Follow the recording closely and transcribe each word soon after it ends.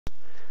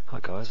Hi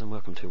guys, and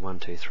welcome to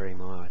 123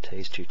 My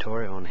IT's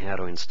tutorial on how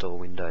to install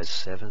Windows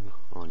 7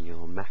 on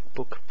your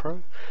Macbook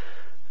Pro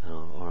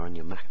or on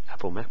your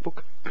Apple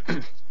MacBook.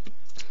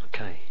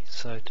 Okay,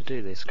 so to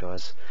do this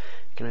guys,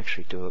 you can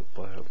actually do it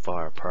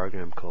via a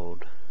program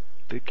called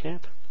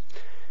bootcamp.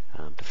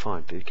 To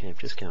find bootcamp,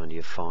 just go into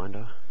your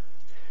Finder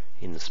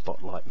in the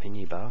Spotlight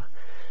menu bar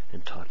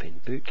and type in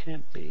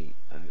bootcamp,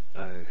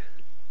 B-O-O-T-C-A-M-P,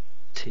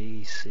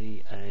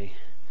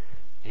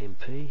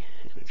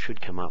 and it should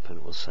come up and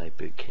it will say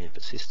Bootcamp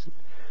Assistant.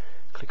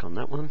 Click on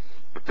that one.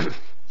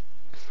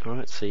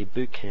 Alright, so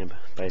Bootcamp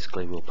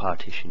basically will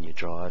partition your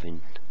drive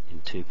in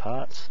two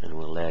parts and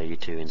will allow you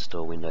to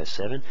install Windows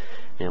 7.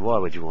 Now why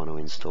would you want to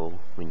install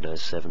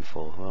Windows 7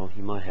 for? Well,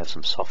 you might have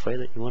some software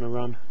that you want to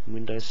run in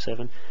Windows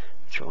 7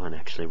 which won't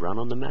actually run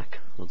on the Mac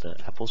or the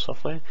Apple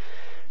software.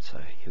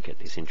 So you'll get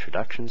this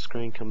introduction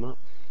screen come up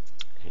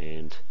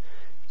and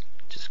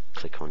just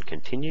click on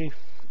continue.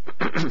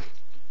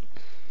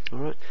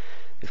 Alright,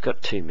 we've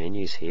got two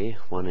menus here.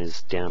 One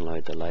is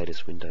download the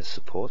latest Windows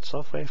support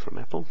software from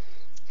Apple,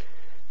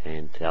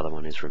 and the other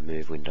one is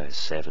remove Windows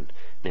 7.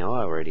 Now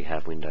I already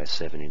have Windows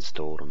 7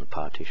 installed on the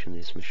partition of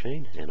this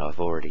machine, and I've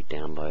already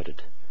downloaded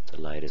the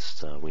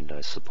latest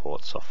Windows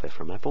support software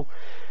from Apple,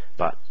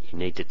 but you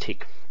need to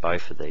tick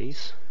both of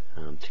these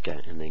to go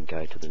and then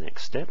go to the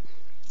next step.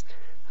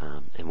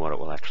 And what it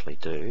will actually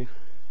do,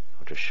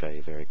 I'll just show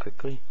you very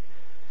quickly.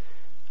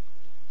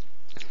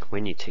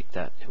 When you tick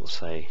that, it will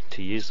say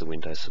to use the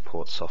Windows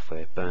support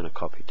software, burn a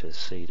copy to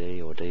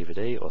CD or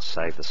DVD, or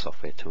save the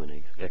software to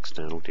an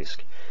external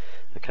disk.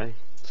 Okay,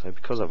 so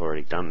because I've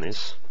already done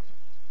this,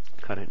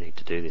 I don't need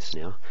to do this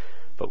now,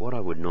 but what I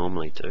would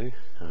normally do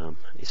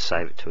is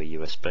save it to a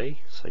USB.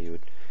 So you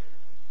would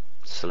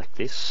select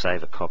this,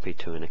 save a copy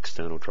to an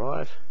external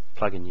drive,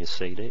 plug in your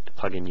CD,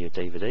 plug in your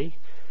DVD,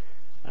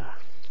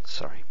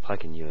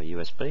 plug in your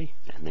USB,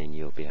 and then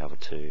you'll be able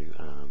to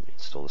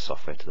install the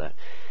software to that.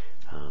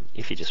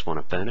 If you just want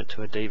to burn it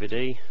to a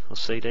DVD or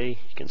CD,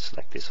 you can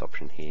select this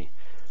option here.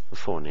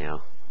 For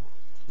now,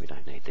 we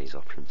don't need these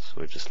options.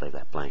 We'll just leave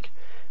that blank.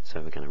 So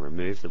we're going to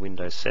remove the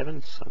Windows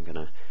 7. So I'm going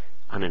to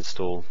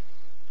uninstall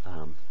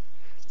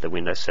the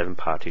Windows 7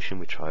 partition,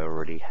 which I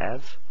already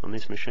have on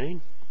this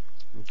machine.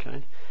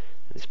 Okay.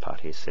 This part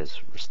here says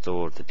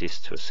restore the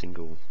disk to a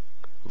single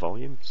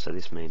volume. So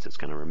this means it's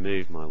going to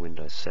remove my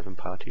Windows 7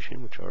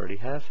 partition, which I already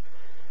have,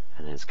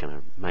 and then it's going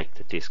to make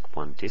the disk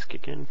one disk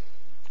again.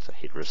 So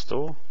hit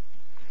restore,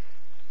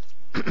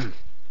 type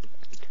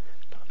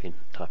in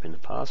the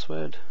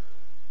password,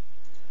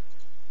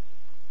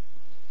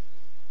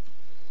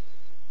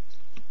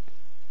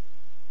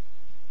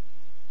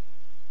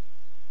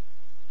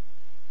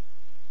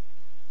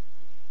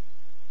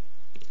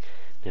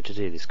 now to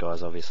do this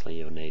guys, obviously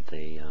you'll need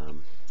the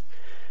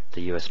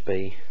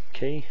USB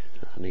key.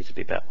 It needs to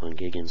be about 1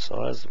 gig in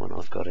size. The one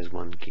I've got is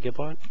 1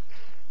 gigabyte.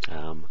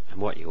 And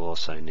what you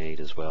also need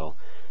as well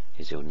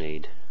is you'll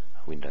need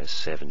Windows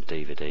 7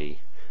 DVD,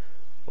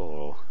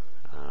 or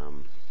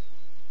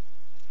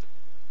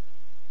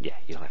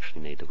you'll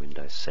actually need the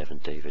Windows 7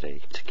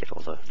 DVD to get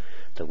all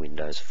the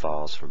Windows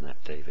files from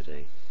that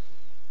DVD.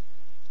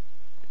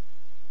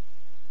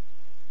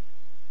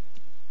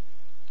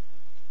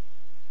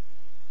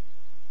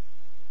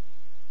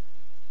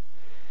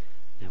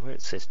 Now where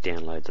it says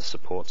download the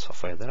support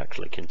software, that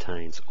actually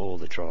contains all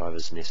the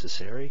drivers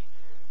necessary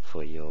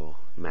for your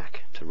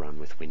Mac to run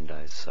with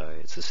Windows. So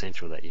it's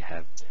essential that you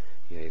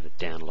either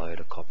download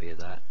a copy of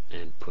that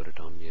and put it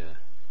on your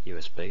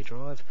USB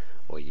drive,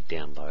 or you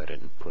download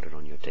it and put it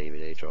on your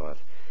DVD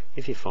drive.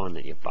 If you find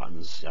that your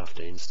buttons,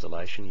 after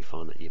installation, you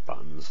find that your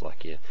buttons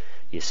like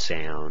your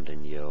sound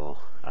and your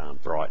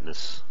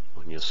brightness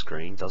on your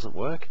screen doesn't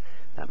work,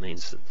 that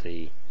means that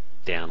the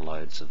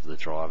downloads of the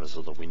drivers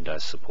or the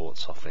Windows support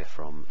software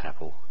from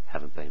Apple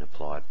haven't been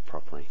applied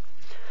properly.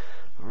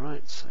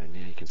 Alright, so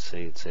now you can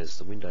see it says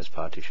the Windows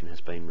partition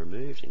has been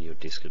removed and your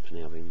disk has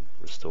now been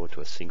restored to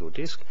a single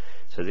disk.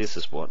 So this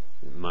is what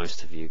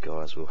most of you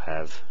guys will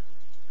have.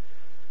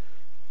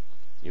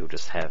 You'll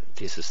just have,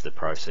 this is the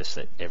process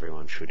that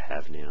everyone should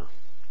have now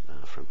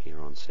from here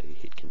on. So you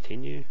hit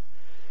continue. You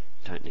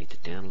don't need to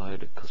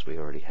download it because we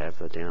already have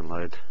the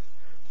download.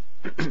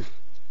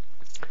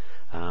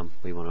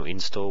 We want to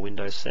install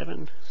Windows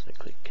 7, so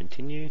click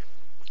continue.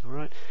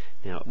 Alright,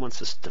 now it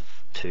wants us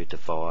to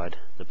divide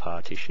the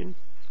partition.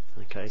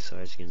 Okay, so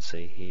as you can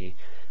see here,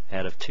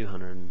 out of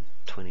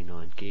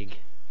 229 gig,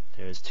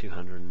 there is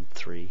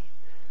 203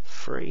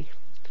 free,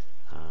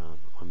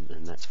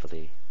 and that's for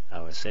the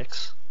OS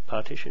X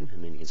partition,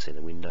 and then you can see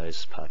the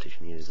Windows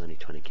partition here is only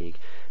 20 gig.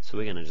 So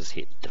we're going to just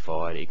hit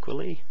divide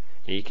equally.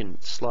 Now you can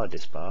slide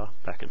this bar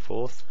back and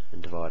forth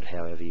and divide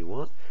however you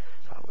want,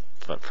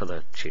 but for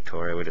the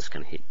tutorial we're just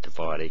going to hit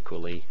divide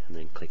equally and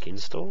then click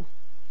install.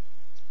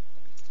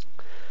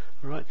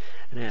 Alright,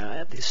 now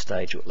at this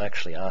stage it will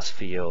actually ask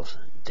for your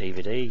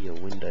DVD, your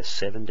Windows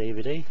 7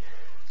 DVD,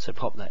 so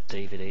pop that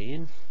DVD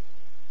in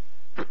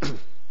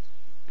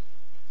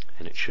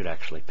and it should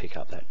actually pick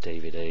up that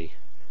DVD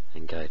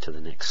and go to the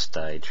next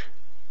stage.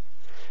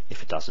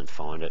 if it doesn't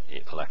find it,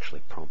 it will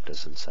actually prompt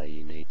us and say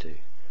you need to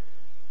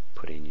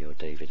put in your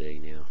DVD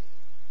now.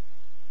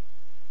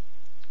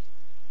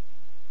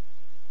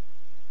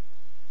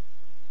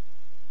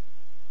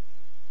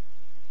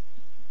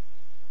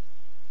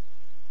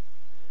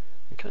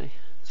 Okay,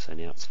 so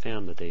now it's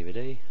found the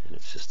DVD and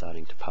it's just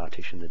starting to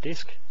partition the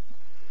disk.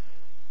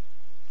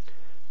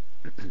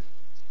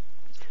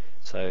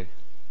 So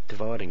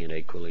dividing it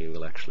equally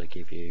will actually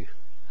give you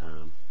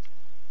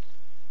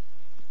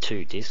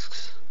 2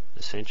 disks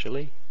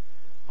essentially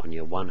on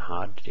your one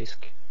hard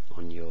disk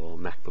on your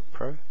MacBook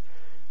Pro,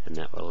 and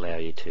that will allow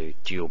you to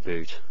dual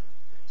boot,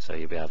 so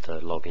you'll be able to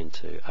log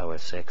into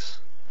OS X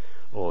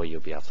or you'll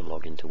be able to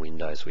log into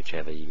Windows,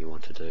 whichever you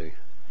want to do.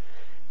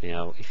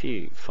 Now if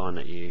you find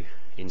that you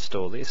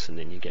install this and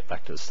then you get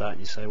back to the start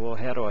and you say, well,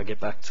 how do I get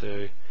back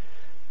to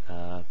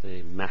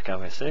the Mac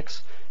OS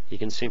X? You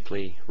can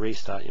simply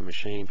restart your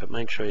machine, but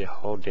make sure you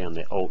hold down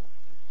the Alt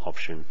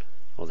option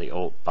or the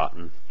Alt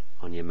button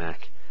on your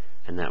Mac,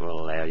 and that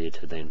will allow you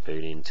to then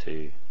boot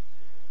into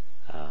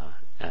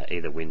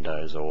either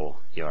Windows or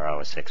your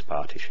OS X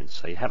partition.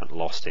 So you haven't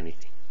lost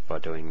anything by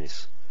doing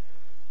this.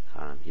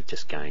 You've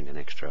just gained an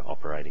extra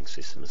operating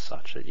system as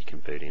such that you can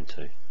boot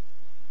into.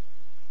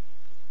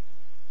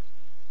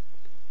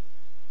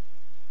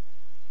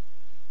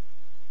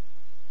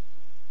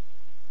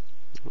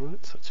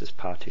 Alright, so it's just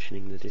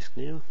partitioning the disk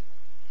now.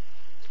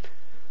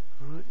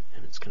 Alright,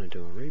 and it's going to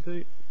do a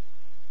reboot.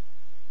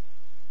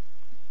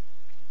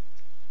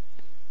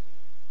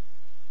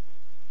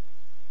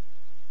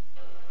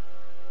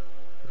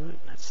 Alright,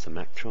 that's the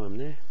Mac chime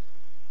there.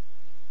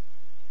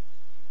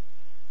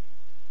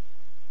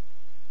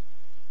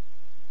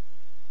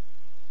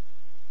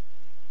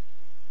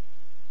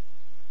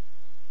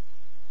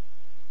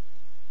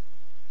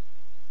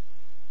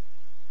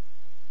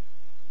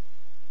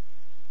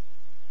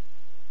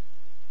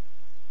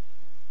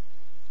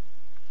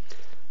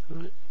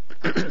 Right.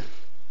 It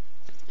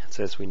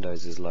says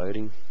Windows is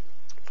loading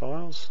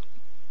files,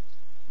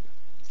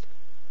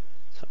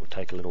 so it will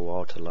take a little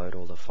while to load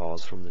all the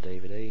files from the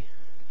DVD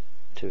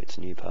to its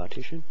new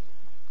partition.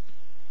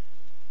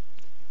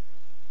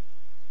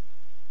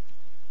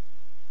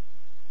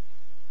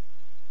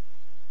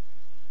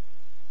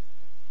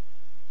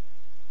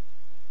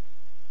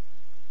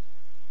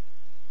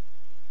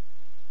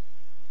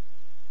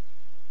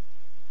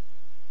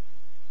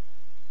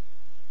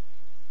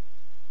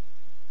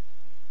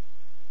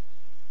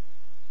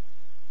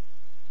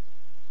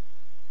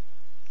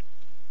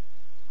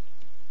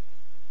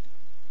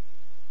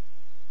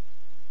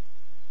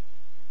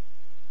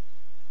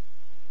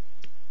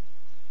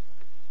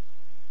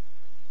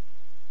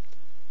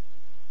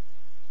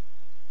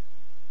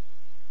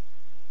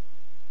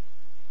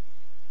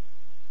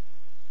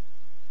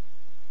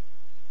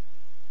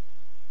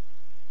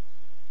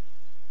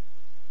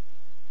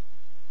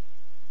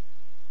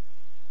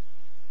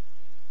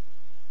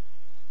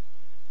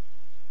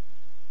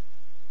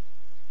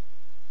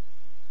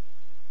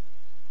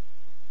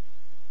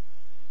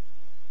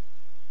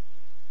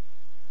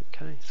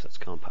 Okay, so it's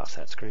gone past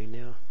that screen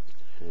now,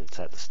 and it's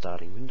at the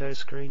starting Windows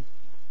screen.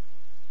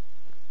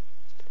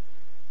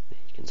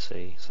 You can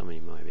see, some of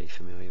you might be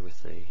familiar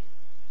with the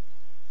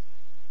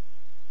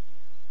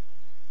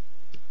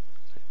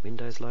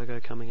Windows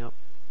logo coming up.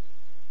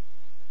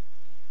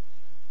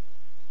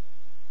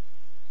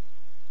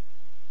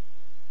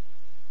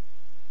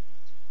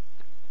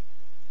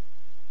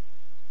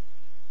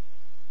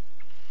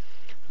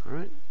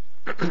 Alright,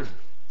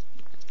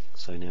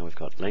 so now we've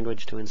got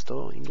language to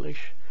install,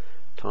 English.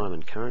 Time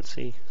and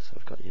currency, so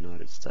I've got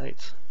United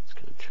States. It's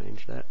going to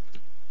change that.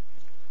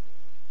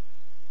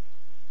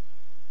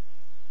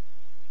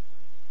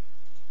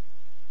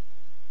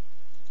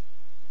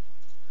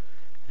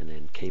 And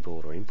then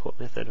keyboard or import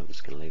method, I'm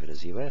just going to leave it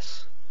as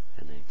US,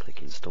 and then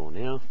click install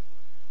now.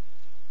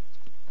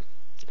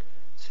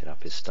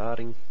 Setup is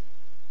starting.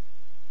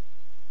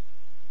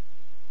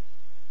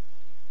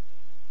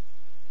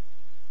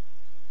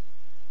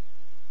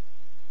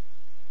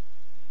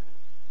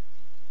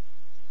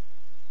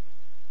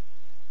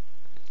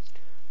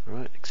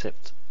 Alright,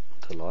 accept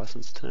the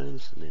license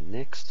terms, and then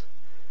next.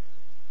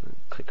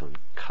 Click on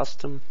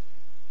custom.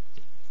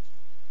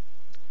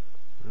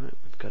 Alright,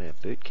 we've got our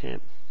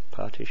bootcamp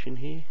partition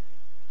here.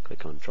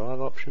 Click on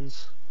drive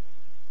options,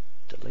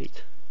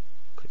 delete,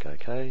 click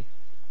OK.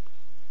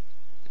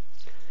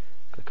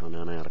 Click on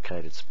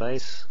unallocated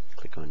space,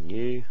 click on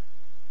new,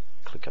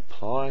 click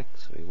apply.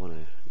 So we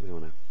want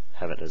to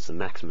have it as the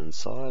maximum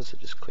size, so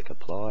just click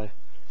apply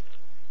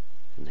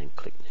and then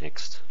click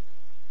next.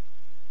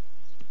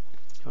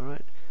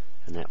 Alright,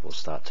 and that will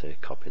start to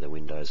copy the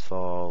Windows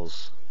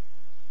files.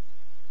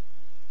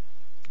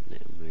 Now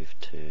move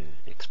to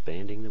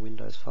expanding the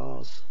Windows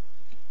files.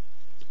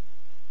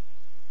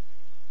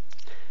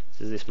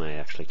 So this may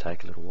actually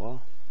take a little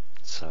while,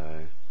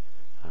 so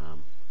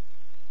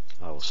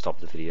I will stop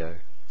the video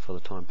for the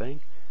time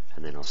being,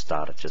 and then I'll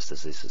start it just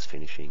as this is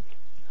finishing,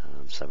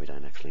 so we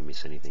don't actually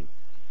miss anything.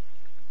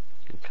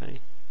 Okay,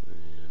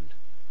 and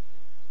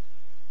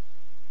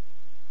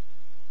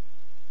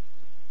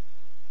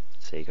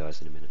See you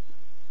guys in a minute.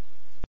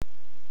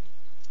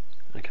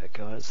 Okay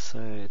guys,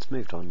 so it's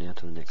moved on now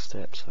to the next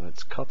step. So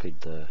it's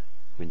copied the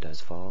Windows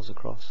files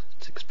across,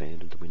 it's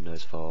expanded the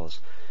Windows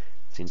files,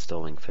 it's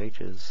installing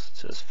features,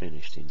 it's just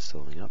finished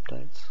installing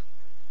updates,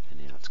 and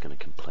now it's going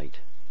to complete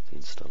the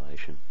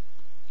installation.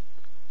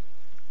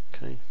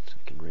 Okay, so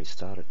we can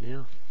restart it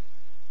now.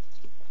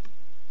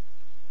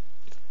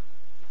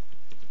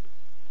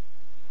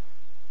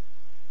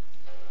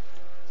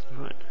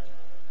 Alright,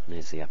 and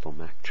there's the Apple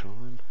Mac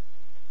chime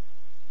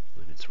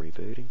when it's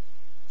rebooting.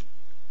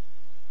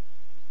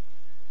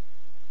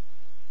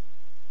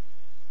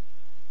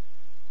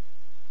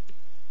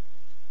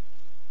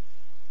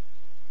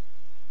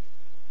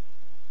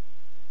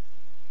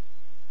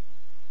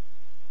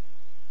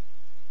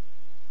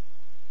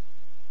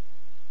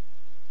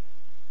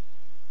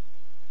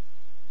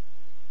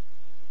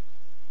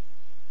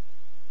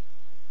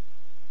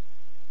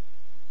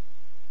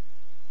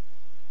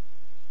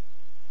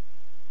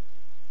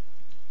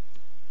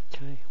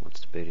 Okay, wants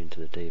to boot into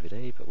the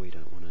DVD, but we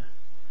don't want to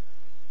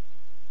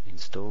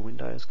install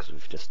Windows because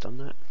we've just done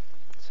that.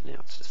 So now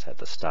it's just at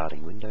the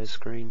starting Windows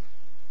screen.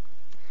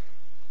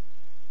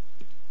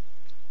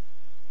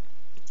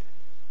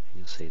 And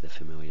you'll see the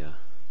familiar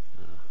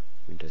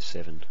Windows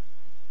 7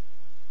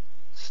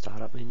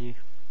 startup menu.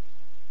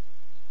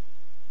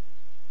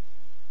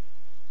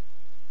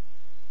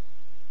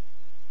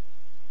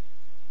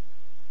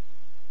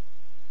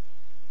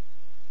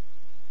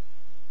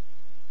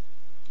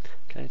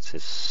 Okay, it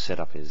says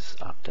setup is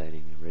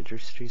updating the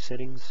registry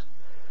settings.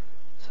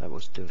 So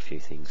we'll do a few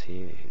things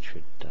here. It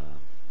should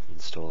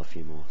install a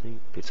few more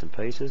bits and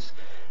pieces,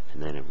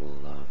 and then it will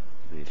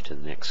move to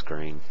the next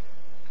screen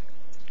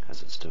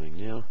as it's doing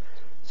now.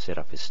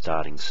 Setup is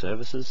starting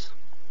services.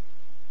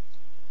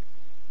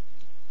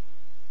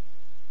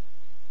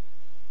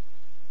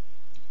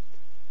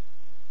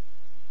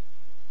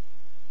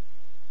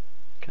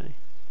 Okay,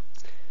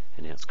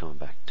 and now it's gone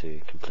back to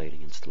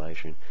completing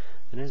installation.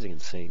 And as you can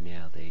see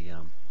now, the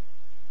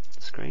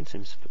screen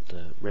seems,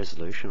 the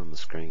resolution on the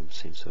screen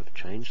seems to have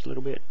changed a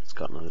little bit. It's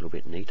gotten a little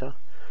bit neater.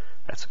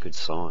 That's a good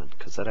sign,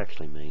 because that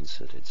actually means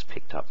that it's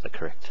picked up the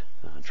correct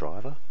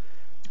driver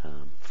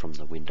from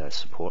the Windows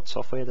support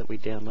software that we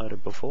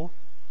downloaded before.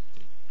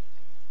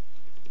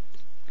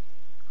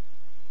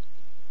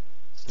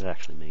 So that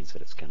actually means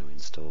that it's going to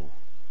install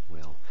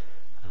well.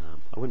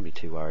 I wouldn't be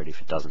too worried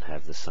if it doesn't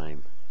have the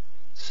same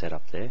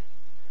setup there,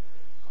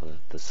 or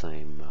the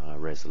same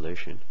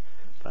resolution,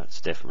 but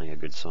it's definitely a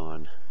good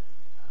sign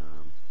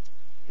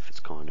if it's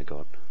kind of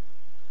got,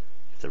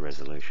 if the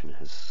resolution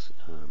has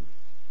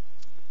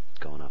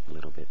gone up a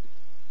little bit.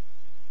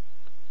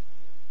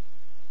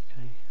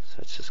 Okay, so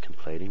it's just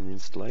completing the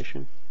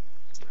installation.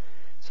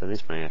 So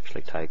this may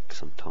actually take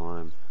some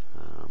time.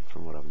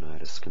 From what I've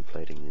noticed,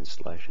 completing the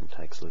installation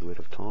takes a little bit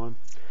of time,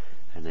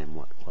 and then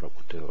what it will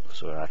do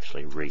is it will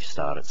actually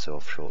restart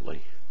itself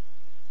shortly.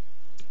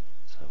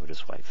 So we'll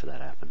just wait for that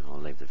to happen. I'll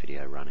leave the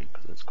video running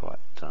because it's quite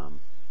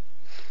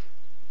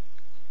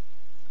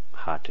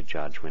hard to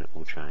judge when it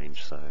will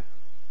change, so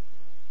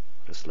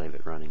I'll just leave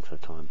it running for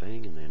the time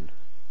being, and then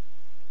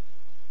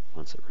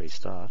once it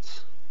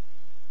restarts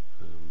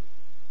we'll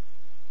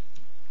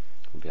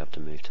be able to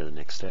move to the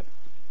next step.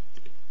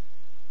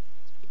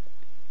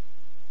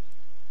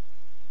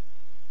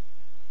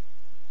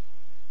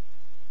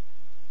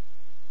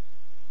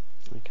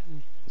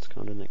 Okay, let's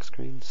go on to the next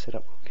screen.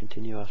 Setup will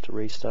continue after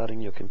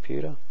restarting your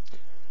computer.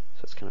 So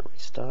it's going to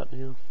restart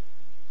now.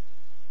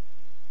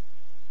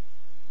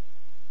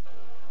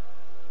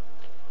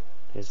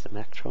 There's the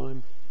Mac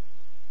chime.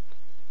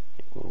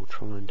 It will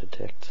try and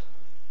detect,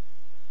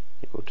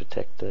 it will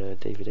detect the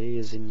DVD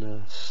is in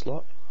the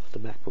slot of the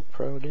Macbook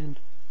Pro again.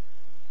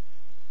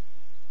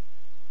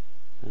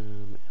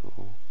 It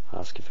will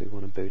ask if we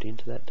want to boot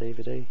into that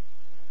DVD.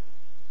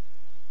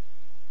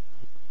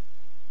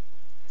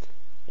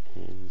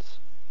 And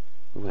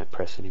we won't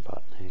press any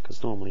button here,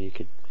 because normally you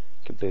could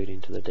boot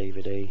into the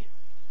DVD.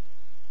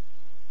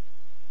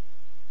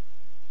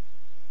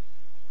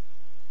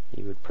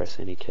 You would press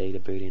any key to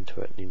boot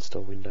into it and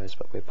install Windows,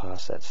 but we're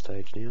past that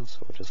stage now, so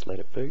we'll just let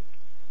it boot.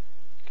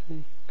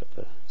 Okay, got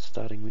the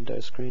starting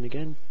Windows screen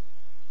again.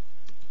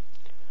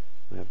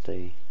 We have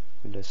the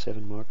Windows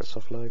 7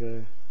 Microsoft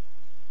logo.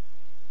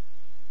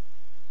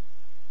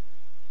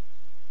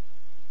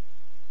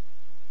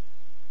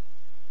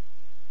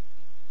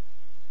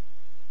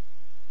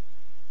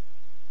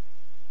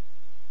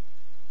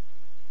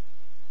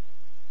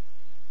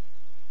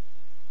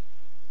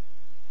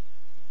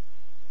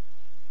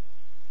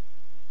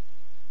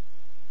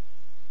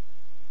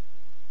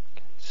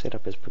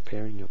 Setup is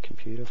preparing your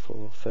computer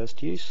for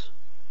first use.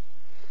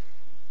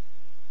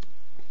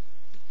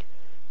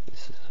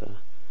 This is a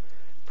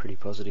pretty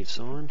positive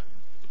sign.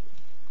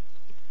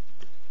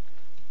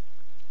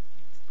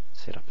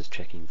 Setup is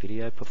checking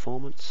video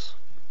performance.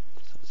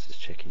 So this is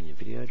checking your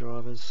video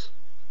drivers.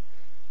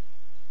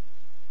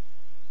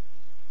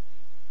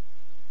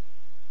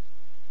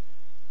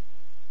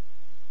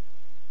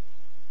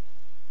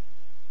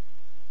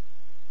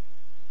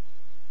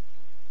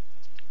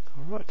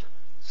 Alright,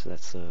 so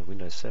that's the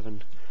Windows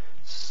 7.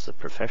 This is the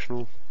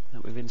professional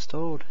that we've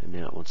installed, and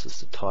now it wants us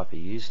to type a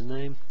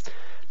username.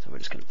 So we're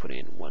just going to put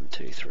in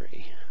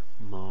 123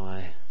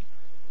 my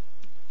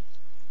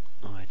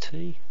IT.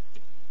 Okay,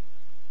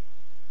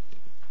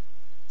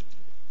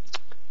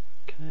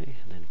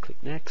 and then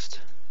click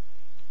next.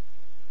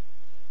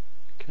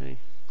 Okay,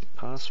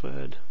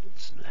 password.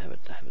 Let's have it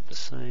the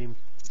same.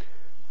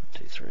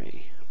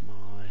 123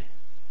 my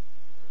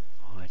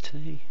IT.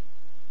 And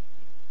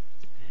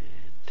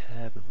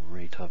tab, and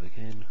we'll retype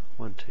again.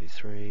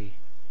 123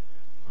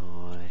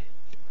 my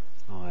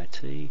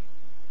IT.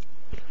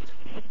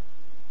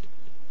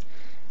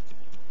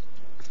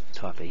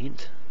 Type a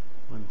hint.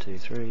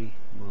 123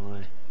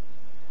 my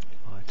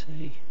IT.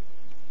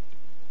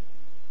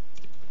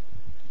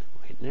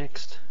 We'll hit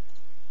next.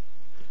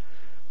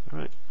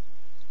 Alright.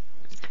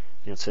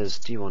 Now it says,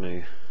 do you want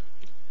to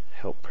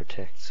help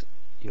protect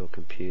your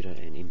computer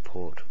and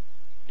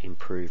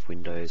improve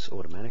Windows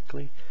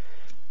automatically?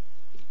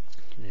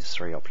 There's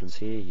 3 options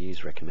here: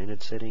 use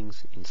recommended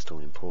settings, install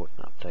important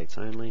updates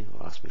only,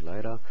 or ask me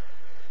later.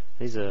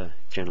 These are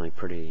generally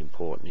pretty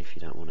important if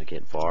you don't want to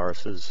get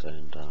viruses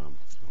and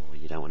or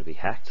you don't want to be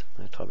hacked,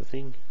 that type of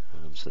thing.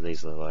 So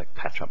these are like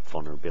patch up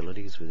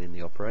vulnerabilities within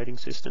the operating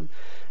system.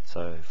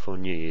 So for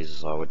new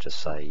users, I would just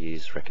say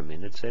use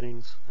recommended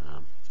settings.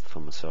 For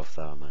myself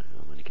though, I'm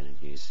only going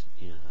to use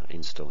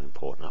install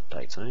important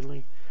updates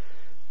only.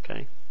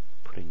 Okay,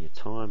 put in your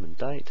time and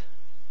date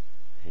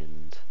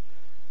and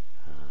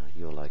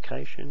your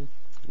location,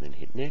 and then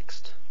hit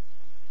next.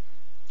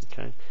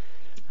 Okay,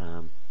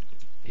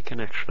 you can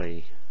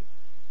actually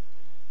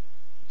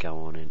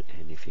go on and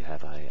if you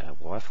have a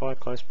Wi-Fi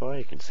close by,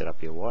 you can set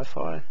up your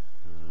Wi-Fi,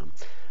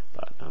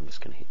 but I'm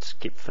just going to hit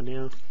skip for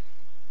now.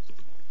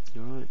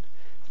 Alright,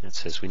 now it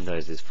says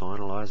Windows is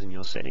finalizing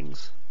your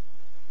settings,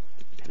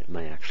 and it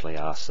may actually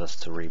ask us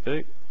to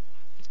reboot.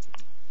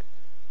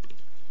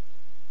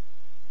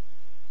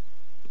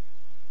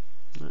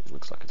 It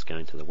looks like it's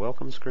going to the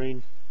welcome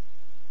screen.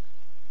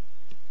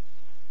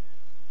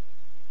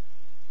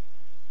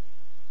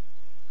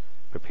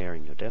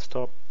 Preparing your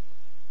desktop.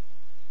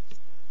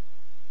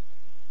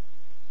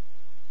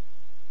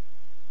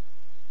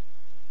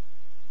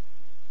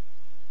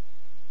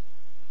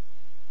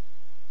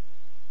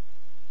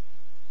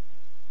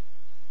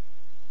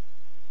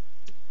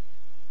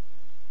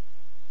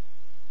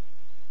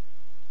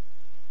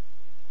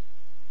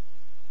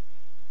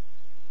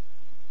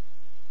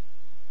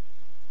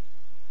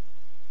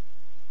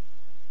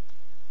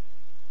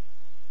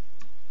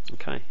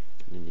 Okay, and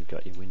then you've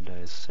got your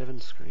Windows 7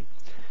 screen.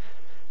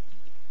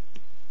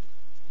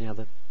 Now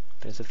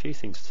there's a few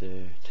things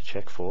to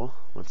check for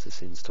once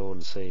it's installed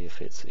and see if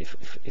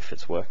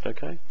it's worked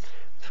okay.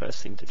 The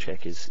first thing to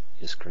check is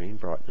your screen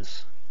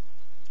brightness.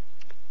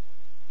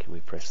 Can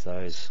we press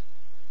those?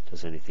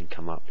 Does anything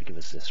come up to give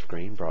us the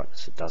screen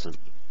brightness? It doesn't.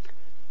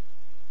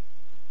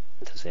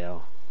 Does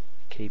our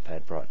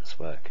keypad brightness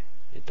work?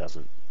 It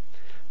doesn't.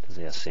 Does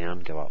our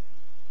sound go up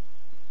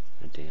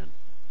and down?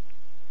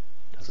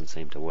 Doesn't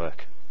seem to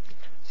work.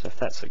 So if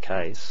that's the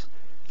case,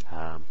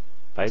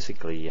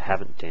 basically you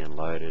haven't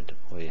downloaded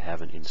or you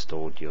haven't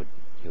installed your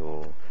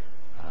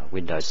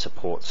Windows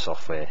support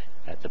software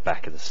at the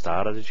back of the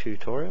start of the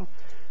tutorial.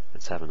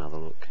 Let's have another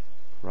look.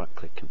 Right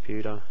click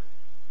computer,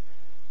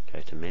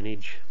 go to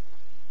manage.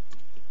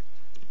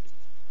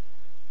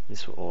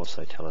 This will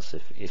also tell us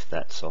if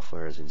that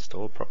software is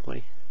installed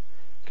properly.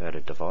 Go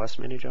to device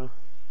manager.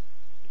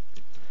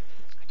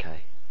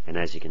 Okay, and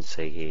as you can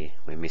see here,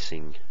 we're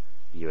missing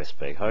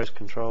USB host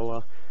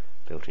controller,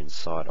 built-in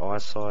site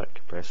eyesight,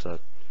 compressor,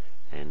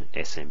 and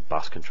SM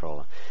bus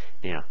controller.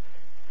 Now,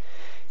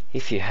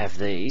 if you have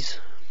these,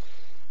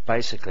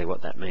 basically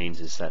what that means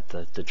is that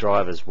the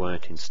drivers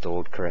weren't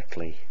installed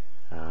correctly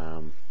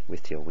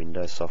with your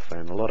Windows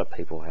software, and a lot of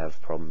people have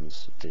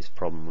this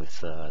problem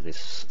with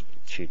this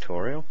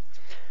tutorial.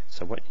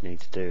 So what you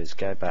need to do is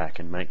go back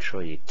and make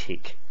sure you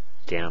tick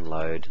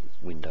download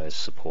Windows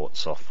support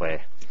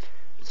software,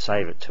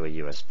 save it to a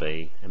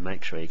USB, and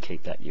make sure you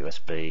keep that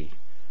USB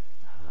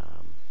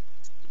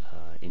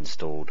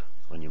installed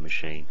on your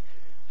machine.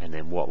 And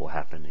then what will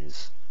happen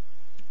is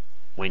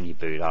when you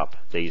boot up,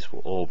 these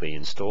will all be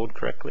installed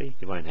correctly.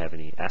 You won't have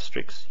any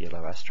asterisks,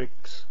 yellow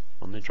asterisks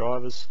on the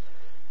drivers,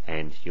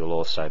 and you'll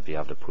also be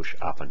able to push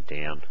up and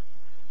down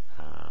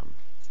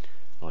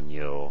on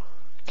your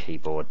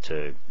keyboard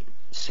to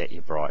set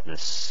your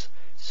brightness,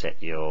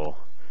 set your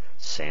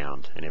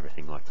sound, and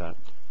everything like that.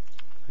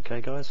 Okay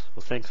guys,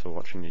 well thanks for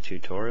watching the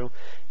tutorial.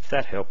 If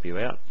that helped you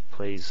out,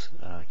 please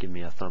give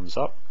me a thumbs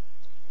up.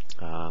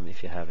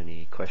 If you have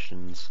any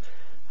questions,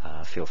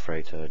 feel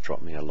free to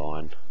drop me a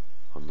line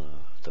on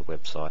the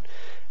website.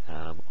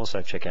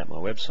 Also check out my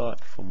website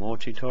for more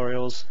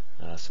tutorials.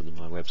 So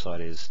my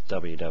website is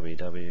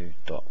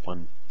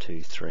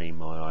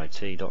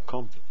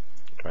www.123myit.com.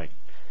 Great.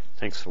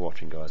 Thanks for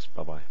watching guys.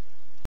 Bye bye.